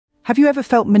Have you ever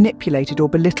felt manipulated or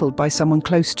belittled by someone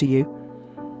close to you?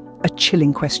 A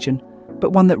chilling question,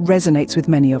 but one that resonates with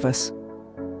many of us.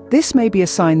 This may be a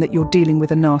sign that you're dealing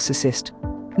with a narcissist.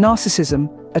 Narcissism,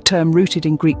 a term rooted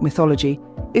in Greek mythology,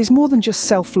 is more than just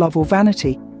self-love or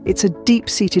vanity. It's a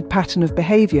deep-seated pattern of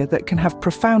behavior that can have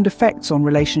profound effects on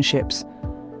relationships.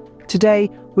 Today,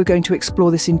 we're going to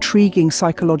explore this intriguing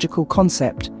psychological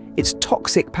concept, its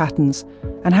toxic patterns,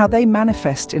 and how they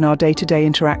manifest in our day-to-day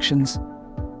interactions.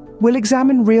 We'll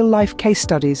examine real-life case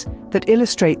studies that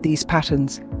illustrate these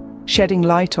patterns, shedding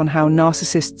light on how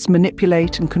narcissists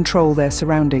manipulate and control their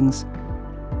surroundings.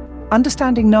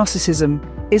 Understanding narcissism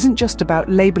isn't just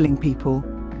about labeling people.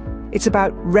 It's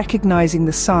about recognizing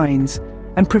the signs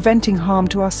and preventing harm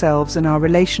to ourselves and our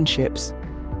relationships.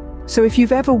 So if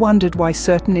you've ever wondered why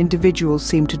certain individuals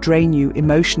seem to drain you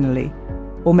emotionally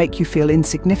or make you feel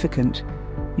insignificant,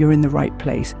 you're in the right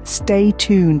place. Stay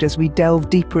tuned as we delve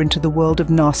deeper into the world of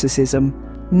narcissism.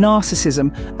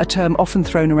 Narcissism, a term often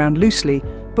thrown around loosely,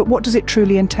 but what does it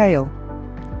truly entail?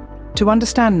 To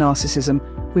understand narcissism,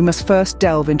 we must first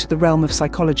delve into the realm of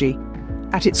psychology.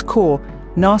 At its core,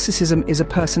 narcissism is a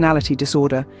personality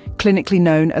disorder, clinically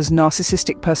known as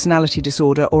narcissistic personality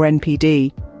disorder or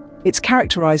NPD. It's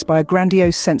characterized by a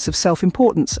grandiose sense of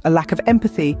self-importance, a lack of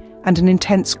empathy, and an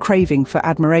intense craving for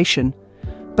admiration.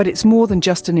 But it's more than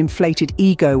just an inflated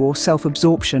ego or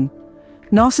self-absorption.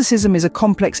 Narcissism is a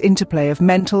complex interplay of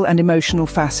mental and emotional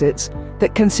facets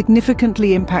that can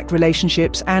significantly impact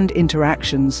relationships and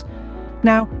interactions.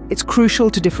 Now, it's crucial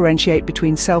to differentiate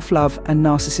between self-love and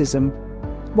narcissism.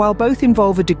 While both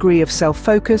involve a degree of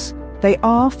self-focus, they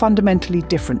are fundamentally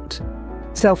different.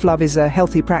 Self-love is a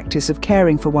healthy practice of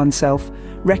caring for oneself,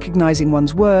 recognizing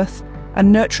one's worth, and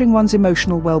nurturing one's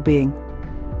emotional well-being.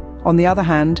 On the other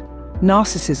hand,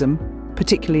 narcissism,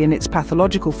 particularly in its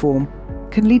pathological form,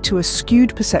 can lead to a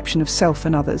skewed perception of self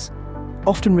and others,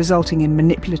 often resulting in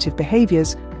manipulative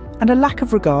behaviors and a lack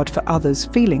of regard for others'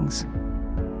 feelings.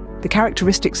 The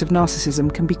characteristics of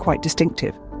narcissism can be quite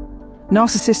distinctive.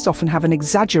 Narcissists often have an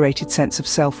exaggerated sense of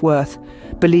self-worth,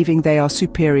 believing they are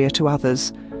superior to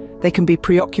others. They can be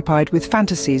preoccupied with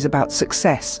fantasies about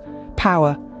success,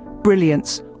 power,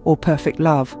 brilliance, or perfect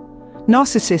love.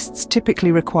 Narcissists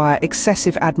typically require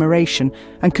excessive admiration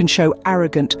and can show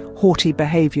arrogant, haughty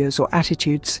behaviors or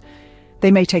attitudes. They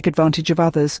may take advantage of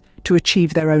others to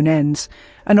achieve their own ends,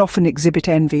 and often exhibit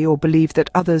envy or believe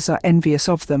that others are envious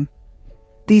of them.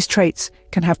 These traits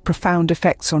can have profound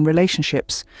effects on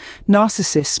relationships.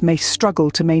 Narcissists may struggle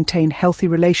to maintain healthy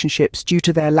relationships due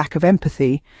to their lack of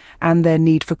empathy and their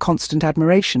need for constant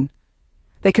admiration.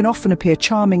 They can often appear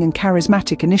charming and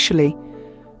charismatic initially,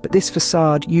 but this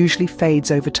facade usually fades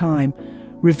over time,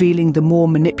 revealing the more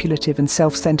manipulative and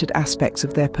self-centered aspects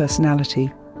of their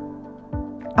personality.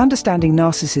 Understanding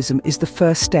narcissism is the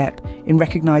first step in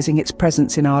recognizing its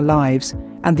presence in our lives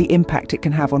and the impact it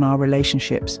can have on our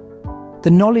relationships. The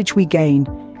knowledge we gain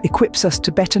equips us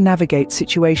to better navigate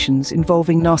situations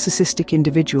involving narcissistic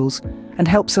individuals and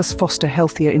helps us foster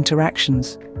healthier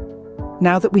interactions.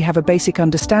 Now that we have a basic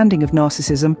understanding of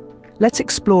narcissism, let's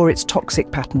explore its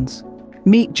toxic patterns.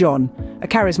 Meet John, a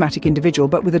charismatic individual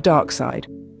but with a dark side.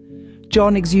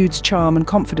 John exudes charm and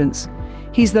confidence.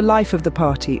 He's the life of the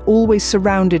party, always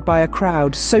surrounded by a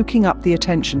crowd, soaking up the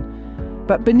attention.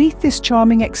 But beneath this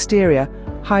charming exterior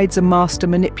hides a master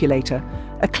manipulator,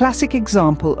 a classic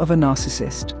example of a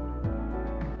narcissist.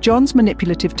 John's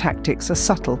manipulative tactics are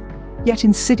subtle, yet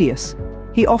insidious.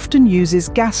 He often uses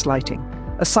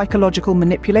gaslighting, a psychological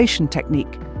manipulation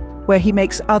technique, where he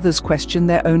makes others question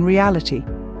their own reality.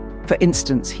 For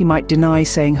instance, he might deny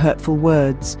saying hurtful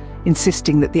words,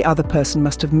 insisting that the other person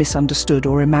must have misunderstood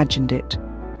or imagined it.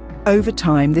 Over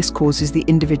time, this causes the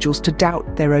individuals to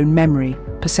doubt their own memory,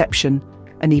 perception,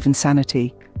 and even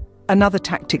sanity. Another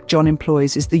tactic John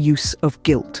employs is the use of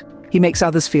guilt. He makes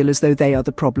others feel as though they are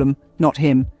the problem, not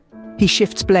him. He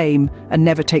shifts blame and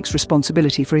never takes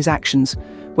responsibility for his actions.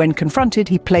 When confronted,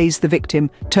 he plays the victim,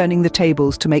 turning the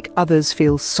tables to make others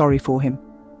feel sorry for him.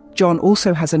 John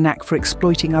also has a knack for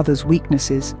exploiting others'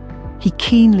 weaknesses. He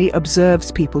keenly observes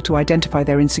people to identify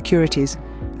their insecurities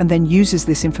and then uses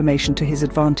this information to his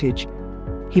advantage.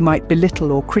 He might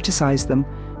belittle or criticize them,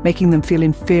 making them feel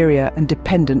inferior and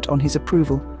dependent on his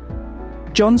approval.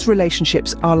 John's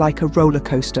relationships are like a roller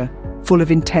coaster, full of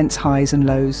intense highs and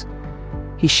lows.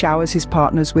 He showers his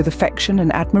partners with affection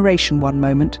and admiration one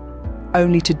moment,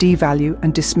 only to devalue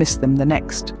and dismiss them the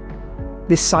next.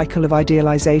 This cycle of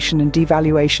idealization and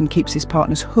devaluation keeps his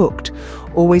partners hooked,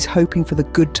 always hoping for the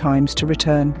good times to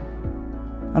return.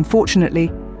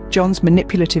 Unfortunately, John's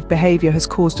manipulative behavior has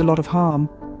caused a lot of harm.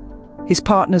 His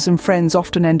partners and friends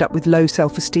often end up with low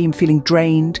self-esteem, feeling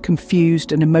drained,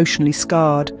 confused, and emotionally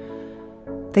scarred.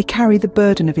 They carry the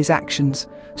burden of his actions,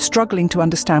 struggling to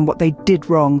understand what they did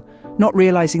wrong, not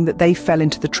realizing that they fell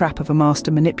into the trap of a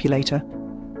master manipulator.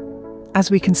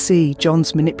 As we can see,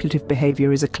 John's manipulative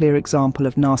behavior is a clear example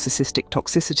of narcissistic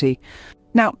toxicity.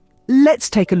 Now, let's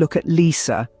take a look at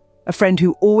Lisa, a friend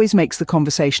who always makes the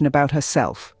conversation about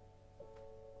herself.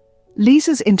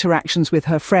 Lisa's interactions with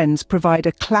her friends provide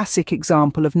a classic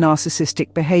example of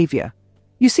narcissistic behavior.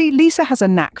 You see, Lisa has a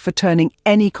knack for turning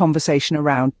any conversation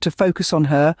around to focus on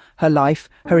her life,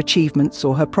 her achievements,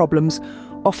 or her problems,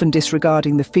 often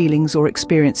disregarding the feelings or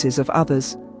experiences of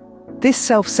others. This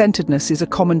self-centeredness is a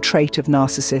common trait of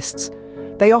narcissists.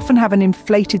 They often have an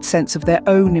inflated sense of their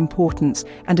own importance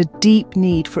and a deep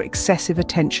need for excessive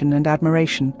attention and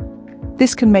admiration.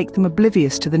 This can make them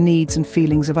oblivious to the needs and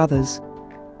feelings of others.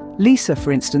 Lisa,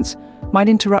 for instance, might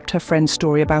interrupt her friend's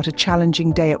story about a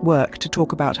challenging day at work to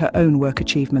talk about her own work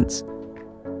achievements.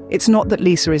 It's not that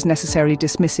Lisa is necessarily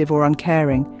dismissive or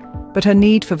uncaring, but her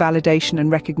need for validation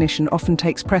and recognition often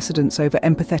takes precedence over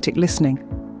empathetic listening.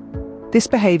 This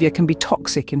behavior can be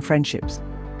toxic in friendships.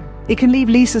 It can leave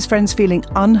Lisa's friends feeling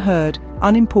unheard,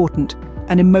 unimportant,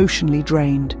 and emotionally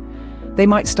drained. They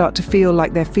might start to feel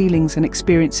like their feelings and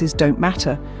experiences don't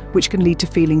matter, which can lead to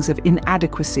feelings of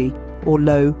inadequacy or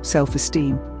low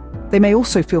self-esteem. They may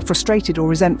also feel frustrated or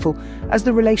resentful, as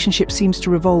the relationship seems to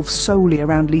revolve solely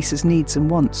around Lisa's needs and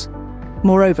wants.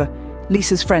 Moreover,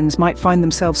 Lisa's friends might find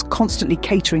themselves constantly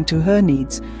catering to her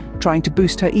needs, trying to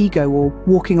boost her ego or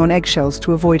walking on eggshells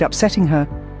to avoid upsetting her.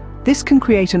 This can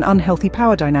create an unhealthy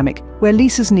power dynamic where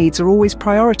Lisa's needs are always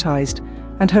prioritized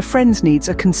and her friends' needs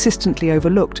are consistently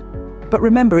overlooked. But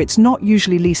remember, it's not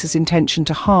usually Lisa's intention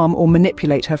to harm or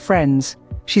manipulate her friends.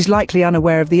 She's likely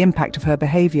unaware of the impact of her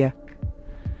behavior.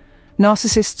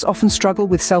 Narcissists often struggle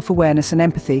with self-awareness and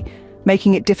empathy,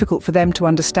 making it difficult for them to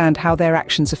understand how their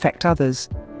actions affect others.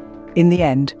 In the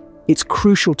end, it's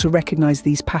crucial to recognize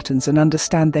these patterns and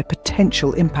understand their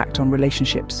potential impact on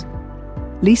relationships.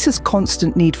 Lisa's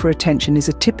constant need for attention is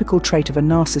a typical trait of a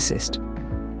narcissist.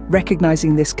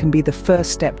 Recognizing this can be the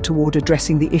first step toward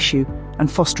addressing the issue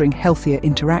and fostering healthier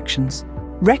interactions.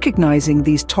 Recognizing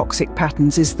these toxic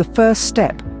patterns is the first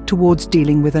step towards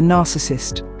dealing with a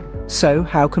narcissist. So,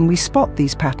 how can we spot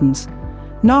these patterns?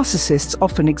 Narcissists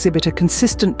often exhibit a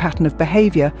consistent pattern of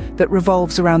behavior that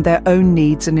revolves around their own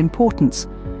needs and importance.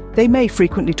 They may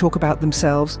frequently talk about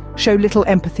themselves, show little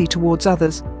empathy towards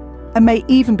others, and may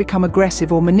even become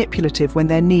aggressive or manipulative when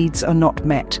their needs are not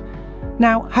met.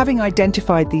 Now, having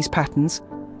identified these patterns,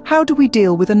 how do we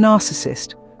deal with a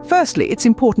narcissist? Firstly, it's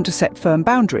important to set firm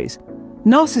boundaries.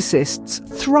 Narcissists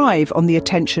thrive on the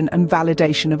attention and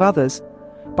validation of others.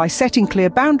 By setting clear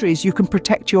boundaries, you can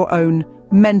protect your own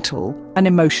mental and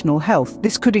emotional health.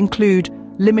 This could include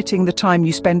limiting the time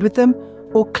you spend with them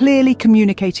or clearly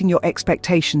communicating your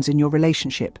expectations in your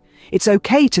relationship. It's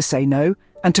okay to say no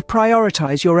and to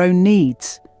prioritize your own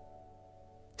needs.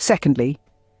 Secondly,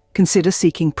 consider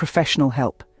seeking professional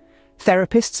help.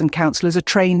 Therapists and counselors are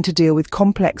trained to deal with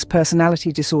complex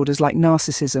personality disorders like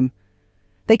narcissism.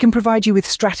 They can provide you with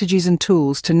strategies and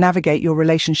tools to navigate your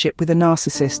relationship with a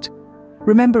narcissist.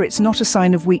 Remember, it's not a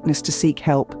sign of weakness to seek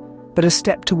help, but a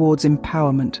step towards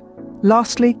empowerment.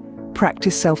 Lastly,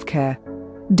 practice self-care.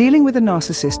 Dealing with a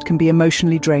narcissist can be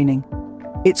emotionally draining.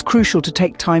 It's crucial to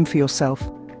take time for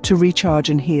yourself, to recharge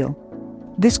and heal.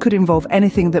 This could involve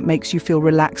anything that makes you feel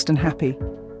relaxed and happy.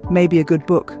 Maybe a good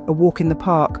book, a walk in the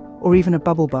park, or even a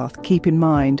bubble bath. Keep in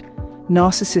mind,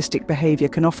 narcissistic behavior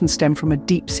can often stem from a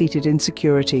deep-seated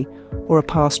insecurity or a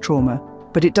past trauma,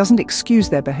 but it doesn't excuse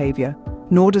their behavior,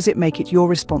 nor does it make it your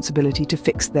responsibility to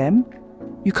fix them.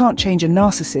 You can't change a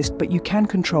narcissist, but you can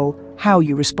control how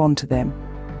you respond to them.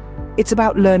 It's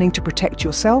about learning to protect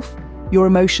yourself, your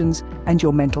emotions, and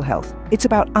your mental health. It's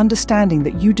about understanding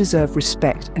that you deserve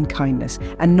respect and kindness,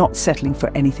 and not settling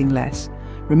for anything less.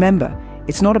 Remember,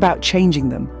 it's not about changing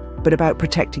them, but about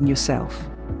protecting yourself.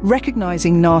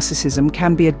 Recognizing narcissism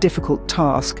can be a difficult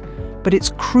task, but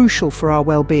it's crucial for our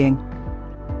well-being.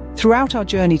 Throughout our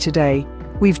journey today,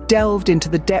 we've delved into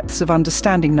the depths of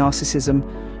understanding narcissism,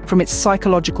 from its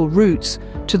psychological roots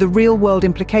to the real-world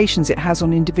implications it has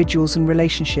on individuals and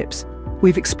relationships.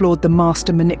 We've explored the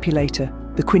Master Manipulator,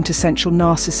 the quintessential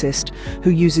narcissist who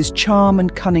uses charm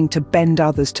and cunning to bend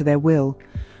others to their will.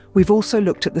 We've also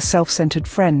looked at the self-centered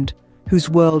friend, whose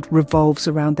world revolves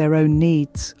around their own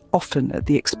needs, often at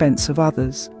the expense of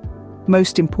others.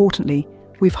 Most importantly,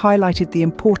 we've highlighted the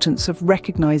importance of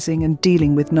recognizing and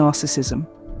dealing with narcissism.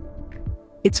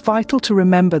 It's vital to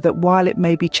remember that while it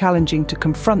may be challenging to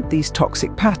confront these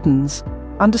toxic patterns,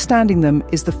 Understanding them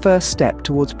is the first step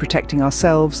towards protecting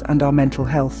ourselves and our mental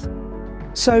health.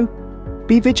 So,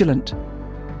 be vigilant.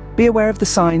 Be aware of the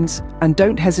signs and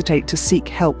don't hesitate to seek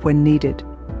help when needed.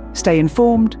 Stay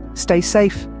informed, stay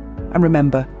safe, and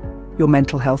remember, your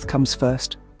mental health comes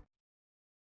first.